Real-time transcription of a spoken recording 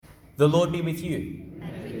The Lord be with you.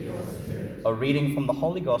 And with your spirit. A reading from the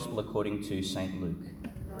Holy Gospel according to St. Luke.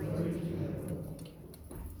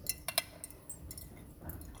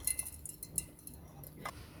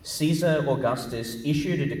 Caesar Augustus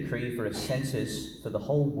issued a decree for a census for the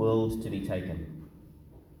whole world to be taken.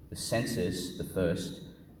 The census, the first,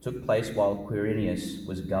 took place while Quirinius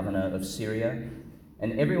was governor of Syria,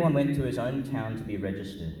 and everyone went to his own town to be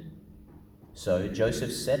registered. So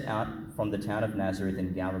Joseph set out from the town of Nazareth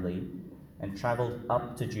in Galilee and travelled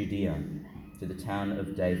up to Judea, to the town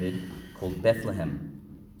of David called Bethlehem,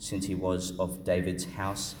 since he was of David's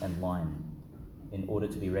house and line, in order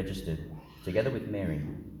to be registered, together with Mary,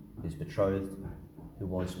 his betrothed, who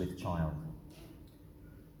was with child.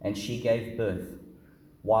 And she gave birth.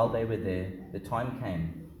 While they were there, the time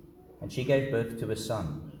came, and she gave birth to a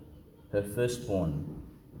son, her firstborn.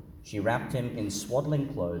 She wrapped him in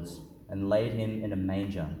swaddling clothes and laid him in a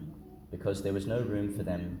manger, because there was no room for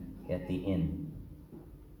them at the inn.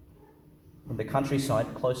 In the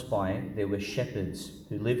countryside close by, there were shepherds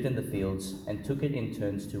who lived in the fields and took it in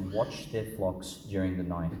turns to watch their flocks during the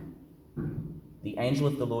night. The angel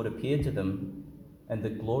of the Lord appeared to them, and the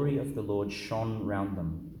glory of the Lord shone round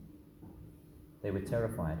them. They were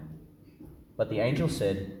terrified. But the angel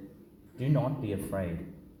said, "Do not be afraid.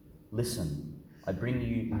 Listen, I bring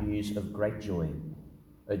you news of great joy,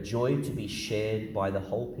 a joy to be shared by the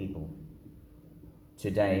whole people.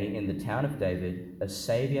 Today, in the town of David, a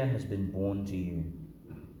Saviour has been born to you.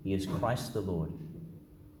 He is Christ the Lord.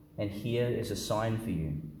 And here is a sign for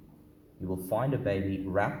you. You will find a baby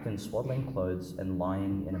wrapped in swaddling clothes and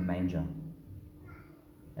lying in a manger."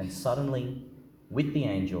 And suddenly, with the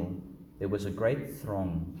angel, there was a great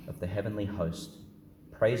throng of the heavenly host,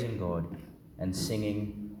 praising God and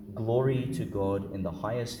singing, "Glory to God in the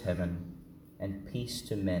highest heaven, and peace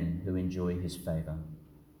to men who enjoy his favour."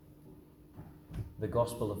 The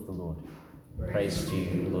Gospel of the Lord. Praise to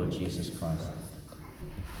you, Lord Jesus Christ.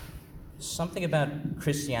 Something about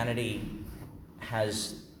Christianity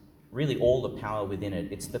has really all the power within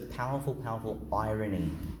it. It's the powerful, powerful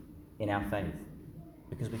irony in our faith,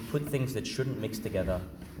 because we put things that shouldn't mix together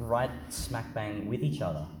right smack bang with each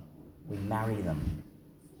other. We marry them,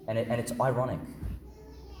 and it's ironic.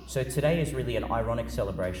 So today is really an ironic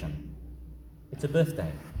celebration. It's a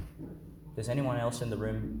birthday. Does anyone else in the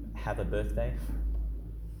room have a birthday?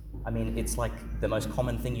 I mean, it's like the most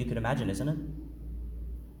common thing you could imagine, isn't it?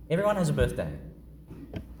 Everyone has a birthday,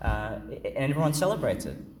 and everyone celebrates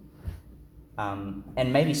it.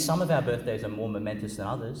 And maybe some of our birthdays are more momentous than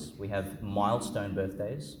others. We have milestone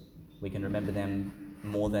birthdays. We can remember them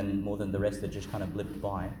more than the rest that just kind of blipped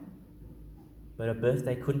by. But a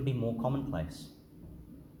birthday couldn't be more commonplace.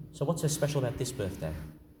 So what's so special about this birthday?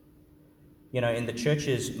 You know, in the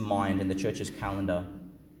church's mind, in the church's calendar,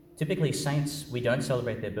 typically saints, we don't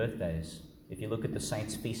celebrate their birthdays. If you look at the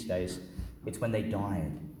saints' feast days, it's when they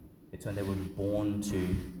died. It's when they were born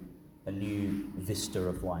to a new vista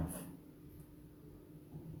of life.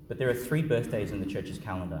 But there are 3 birthdays in the church's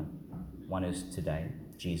calendar. One is today,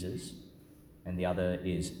 Jesus, and the other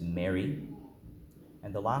is Mary,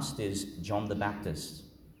 and the last is John the Baptist.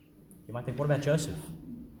 You might think, what about Joseph?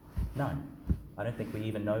 No, I don't think we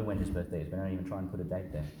even know when his birthday is. We don't even try and put a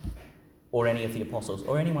date there. Or any of the apostles,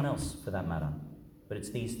 or anyone else for that matter. But it's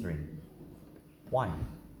these 3. Why?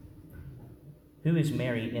 Who is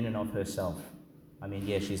Mary in and of herself? I mean,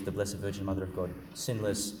 yeah, she's the Blessed Virgin Mother of God,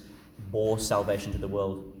 sinless, bore salvation to the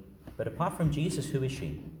world. But apart from Jesus, who is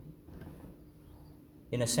she?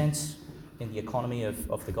 In a sense, in the economy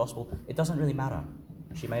of the gospel, it doesn't really matter.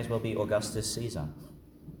 She may as well be Augustus Caesar.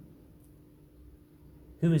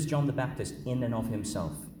 Who is John the Baptist in and of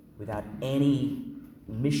himself, without any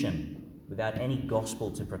mission, without any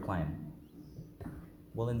gospel to proclaim?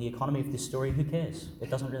 Well, in the economy of this story, who cares?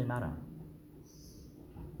 It doesn't really matter.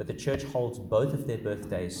 But the church holds both of their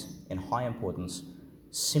birthdays in high importance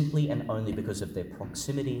simply and only because of their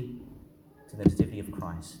proximity to the Nativity of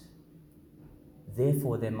Christ.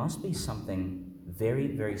 Therefore, there must be something very,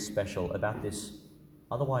 very special about this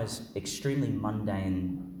otherwise extremely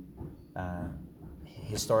mundane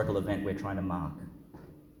historical event we're trying to mark.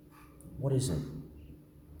 What is it?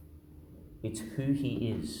 It's who he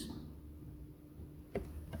is.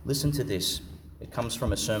 Listen to this. It comes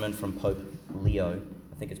from a sermon from Pope Leo.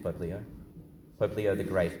 I think it's Pope Leo. Pope Leo the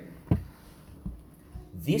Great.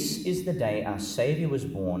 "This is the day our Saviour was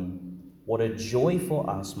born. What a joy for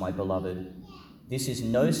us, my beloved. This is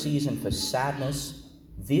no season for sadness.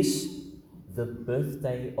 This, the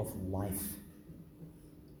birthday of life.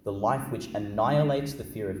 The life which annihilates the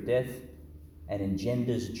fear of death and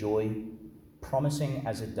engenders joy, promising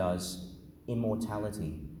as it does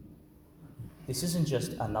immortality. This isn't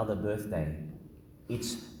just another birthday.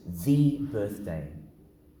 It's the birthday.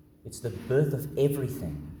 It's the birth of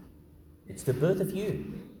everything. It's the birth of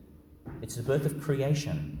you. It's the birth of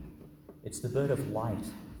creation. It's the birth of light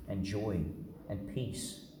and joy and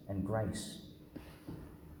peace and grace.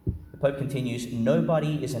 The Pope continues,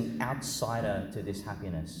 nobody is an outsider to this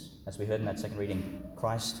happiness. As we heard in that second reading,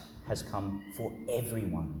 Christ has come for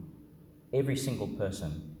everyone, every single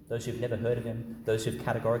person. Those who've never heard of him, those who've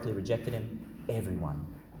categorically rejected him, everyone.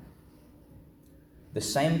 The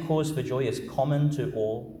same cause for joy is common to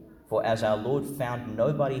all, for as our Lord found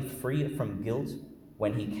nobody free from guilt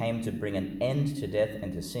when he came to bring an end to death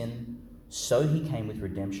and to sin, so he came with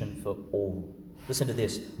redemption for all. Listen to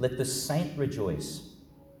this. Let the saint rejoice,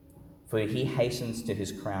 for he hastens to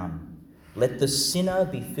his crown. Let the sinner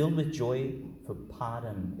be filled with joy, for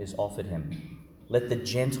pardon is offered him. Let the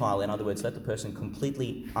Gentile, in other words, let the person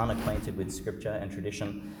completely unacquainted with scripture and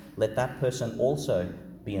tradition, let that person also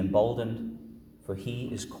be emboldened, for he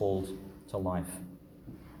is called to life.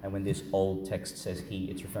 And when this old text says he,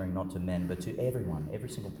 it's referring not to men, but to everyone, every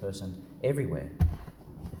single person, everywhere.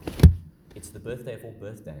 It's the birthday of all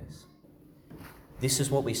birthdays. This is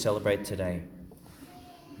what we celebrate today.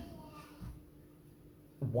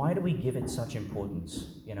 Why do we give it such importance?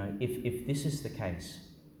 You know, if this is the case,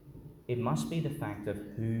 it must be the fact of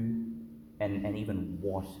who and even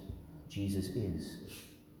what Jesus is.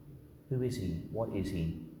 Who is he? What is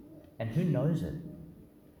he? And who knows it?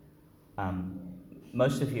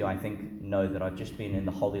 Most of you, I think, know that I've just been in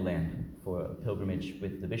the Holy Land for a pilgrimage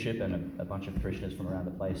with the bishop and a bunch of parishioners from around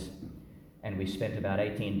the place. And we spent about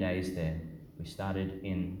 18 days there. We started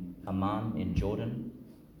in Amman in Jordan,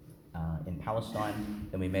 in Palestine.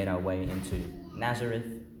 Then we made our way into Nazareth.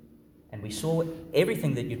 And we saw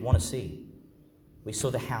everything that you'd want to see. We saw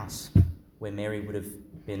the house where Mary would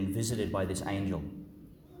have been visited by this angel.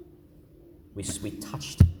 We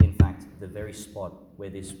touched, in fact, the very spot where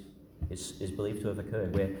this is believed to have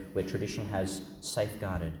occurred, where tradition has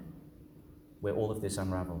safeguarded, where all of this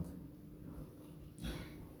unraveled.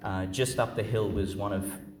 Just up the hill was one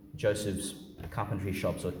of Joseph's carpentry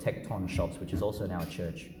shops, or Tecton shops, which is also now a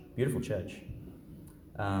church. Beautiful church.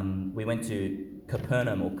 We went to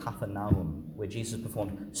Capernaum, or Capharnaum, where Jesus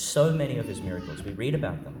performed so many of his miracles. We read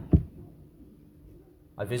about them.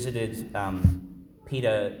 I visited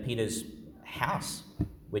Peter's house,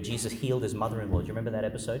 where Jesus healed his mother-in-law. Do you remember that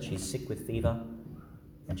episode? She's sick with fever,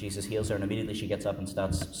 and Jesus heals her, and immediately she gets up and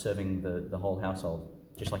starts serving the whole household,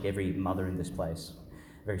 just like every mother in this place.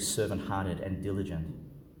 Very servant-hearted and diligent.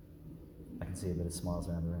 I can see a bit of smiles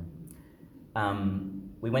around the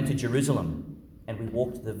room. We went to Jerusalem, and we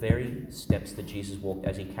walked the very steps that Jesus walked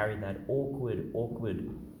as he carried that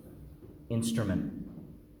awkward instrument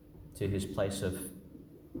to his place of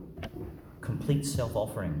complete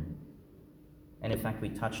self-offering. And in fact, we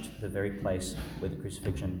touched the very place where the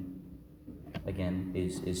crucifixion, again,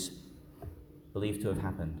 is believed to have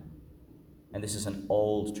happened. And this is an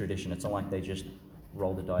old tradition. It's not like they just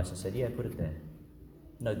rolled the dice and said, yeah, put it there.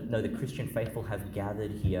 No, the Christian faithful have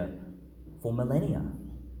gathered here for millennia.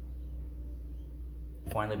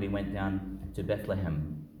 Finally, we went down to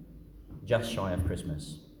Bethlehem, just shy of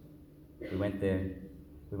Christmas. We went there.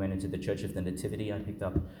 We went into the Church of the Nativity. I picked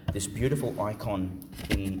up this beautiful icon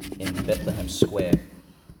in Bethlehem Square,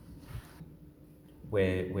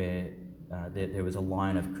 where there was a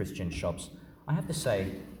line of Christian shops. I have to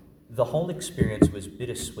say, the whole experience was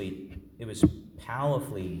bittersweet. It was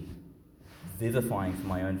powerfully vivifying for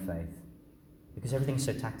my own faith, because everything's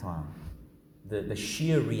so tactile. The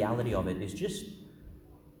sheer reality of it is just,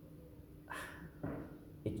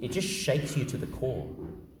 it just shakes you to the core.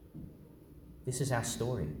 This is our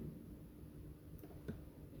story.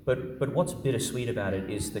 But what's bittersweet about it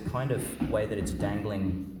is the kind of way that it's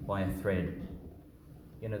dangling by a thread.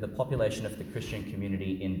 You know, the population of the Christian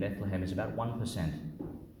community in Bethlehem is about 1%.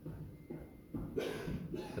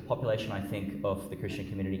 The population, I think, of the Christian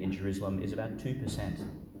community in Jerusalem is about 2%,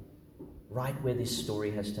 right where this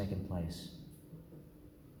story has taken place.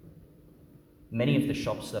 Many of the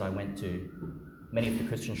shops that I went to, many of the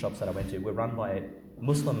Christian shops that I went to, were run by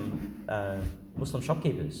Muslim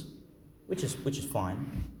shopkeepers, which is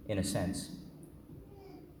fine in a sense,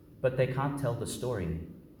 but they can't tell the story,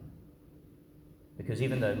 because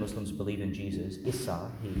even though Muslims believe in Jesus, Isa,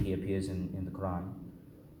 he appears in the Quran,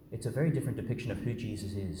 it's a very different depiction of who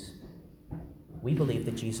Jesus is. We believe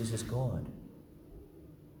that Jesus is God.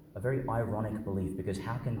 A very ironic belief, because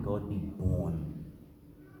how can God be born?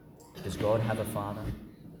 Does God have a father?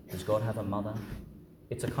 Does God have a mother?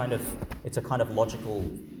 It's a kind of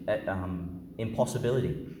logical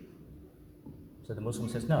impossibility. So the Muslim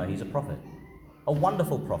says, no, he's a prophet, a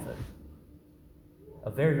wonderful prophet. a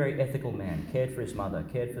very, very ethical man, cared for his mother,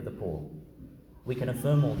 cared for the poor. We can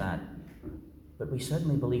affirm all that, but we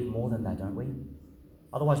certainly believe more than that, don't we?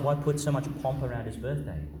 Otherwise, why put so much pomp around his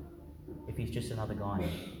birthday if he's just another guy?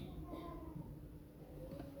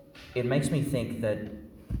 It makes me think that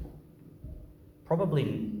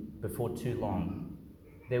probably before too long,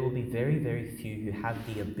 there will be very, very few who have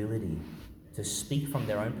the ability to speak from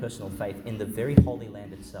their own personal faith in the very Holy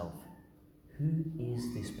Land itself. Who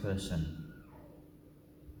is this person?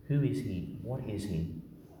 Who is he? What is he?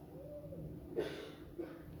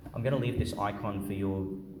 I'm going to leave this icon for your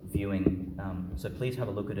viewing, so please have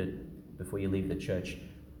a look at it before you leave the church.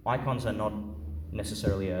 Icons are not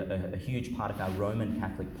necessarily a huge part of our Roman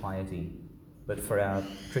Catholic piety, but for our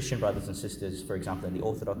Christian brothers and sisters, for example, in the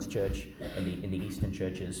Orthodox Church, in the Eastern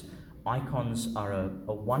churches, icons are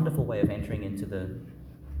a wonderful way of entering into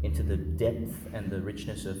the depth and the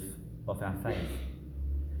richness of our faith.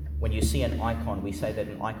 When you see an icon, we say that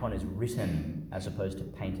an icon is written as opposed to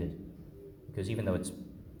painted, because even though it's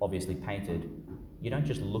obviously painted, you don't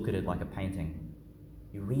just look at it like a painting.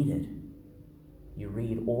 You read it. You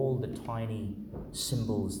read all the tiny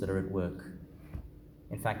symbols that are at work.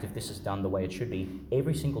 In fact, if this is done the way it should be,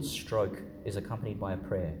 every single stroke is accompanied by a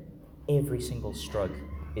prayer. Every single stroke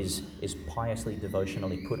is piously,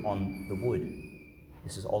 devotionally put on the wood.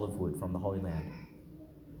 This is olive wood from the Holy Land.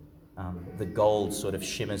 The gold sort of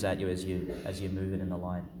shimmers at you as you move it in the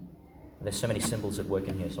light. There's so many symbols at work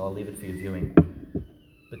in here, so I'll leave it for your viewing.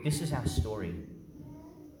 But this is our story.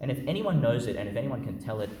 And if anyone knows it, and if anyone can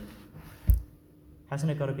tell it,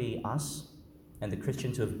 hasn't it got to be us and the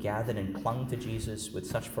Christians who have gathered and clung to Jesus with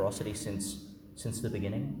such ferocity since the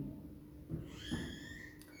beginning?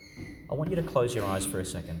 I want you to close your eyes for a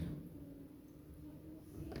second.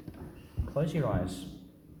 Close your eyes,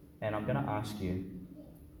 and I'm going to ask you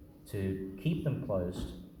to keep them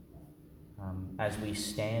closed as we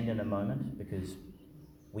stand in a moment, because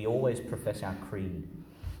we always profess our creed.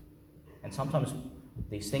 And sometimes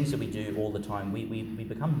these things that we do all the time, we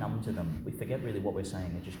become numb to them. We forget really what we're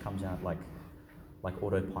saying. It just comes out like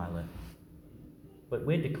autopilot. But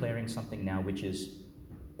we're declaring something now which is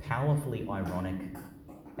powerfully ironic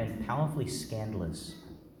and powerfully scandalous.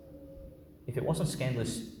 If it wasn't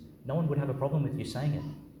scandalous, no one would have a problem with you saying it.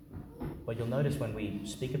 But you'll notice when we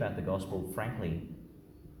speak about the gospel, frankly,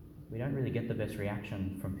 we don't really get the best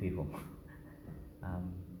reaction from people.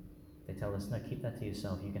 They tell us, no, keep that to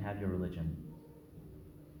yourself. You can have your religion.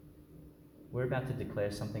 We're about to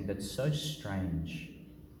declare something that's so strange,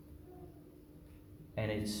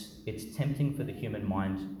 and it's tempting for the human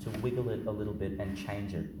mind to wiggle it a little bit and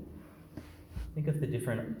change it. Think of the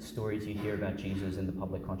different stories you hear about Jesus in the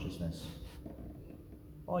public consciousness.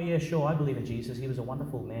 Oh yeah, sure, I believe in Jesus. He was a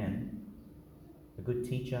wonderful man, a good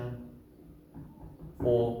teacher.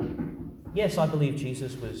 Or, yes, I believe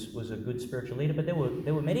Jesus was a good spiritual leader, but there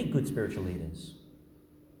were many good spiritual leaders.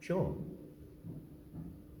 Sure.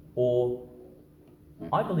 Or,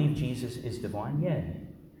 I believe Jesus is divine, yeah.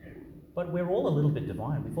 But we're all a little bit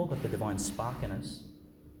divine. We've all got the divine spark in us.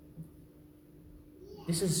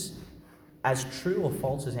 This is as true or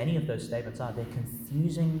false as any of those statements are. They're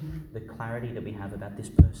confusing the clarity that we have about this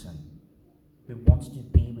person who wants to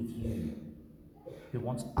be with you, who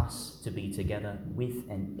wants us to be together with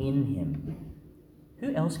and in him.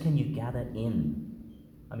 Who else can you gather in?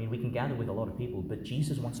 I mean, we can gather with a lot of people, but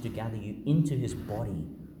Jesus wants to gather you into his body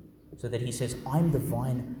so that he says, I'm the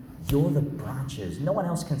vine, you're the branches. No one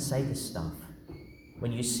else can say this stuff.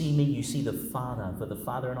 When you see me, you see the Father, for the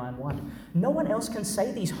Father and I am one. No one else can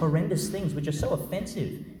say these horrendous things which are so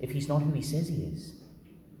offensive if he's not who he says he is.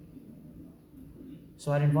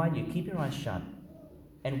 So I'd invite you, keep your eyes shut,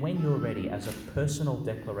 and when you're ready, as a personal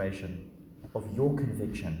declaration of your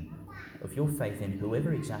conviction, of your faith in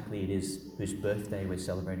whoever exactly it is whose birthday we're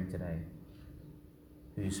celebrating today,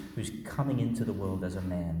 who's coming into the world as a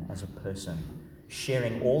man, as a person,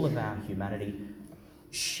 sharing all of our humanity,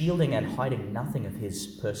 shielding and hiding nothing of his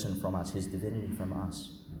person from us, his divinity from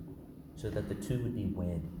us, so that the two would be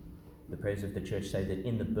wed. The prayers of the church say that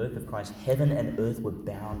in the birth of Christ, heaven and earth were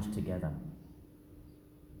bound together.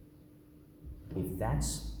 If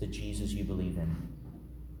that's the Jesus you believe in,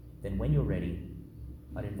 then when you're ready,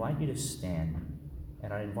 I'd invite you to stand,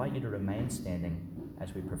 and I'd invite you to remain standing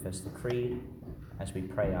as we profess the creed, as we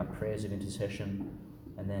pray our prayers of intercession,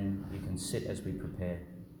 and then you can sit as we prepare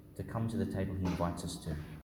to come to the table he invites us to.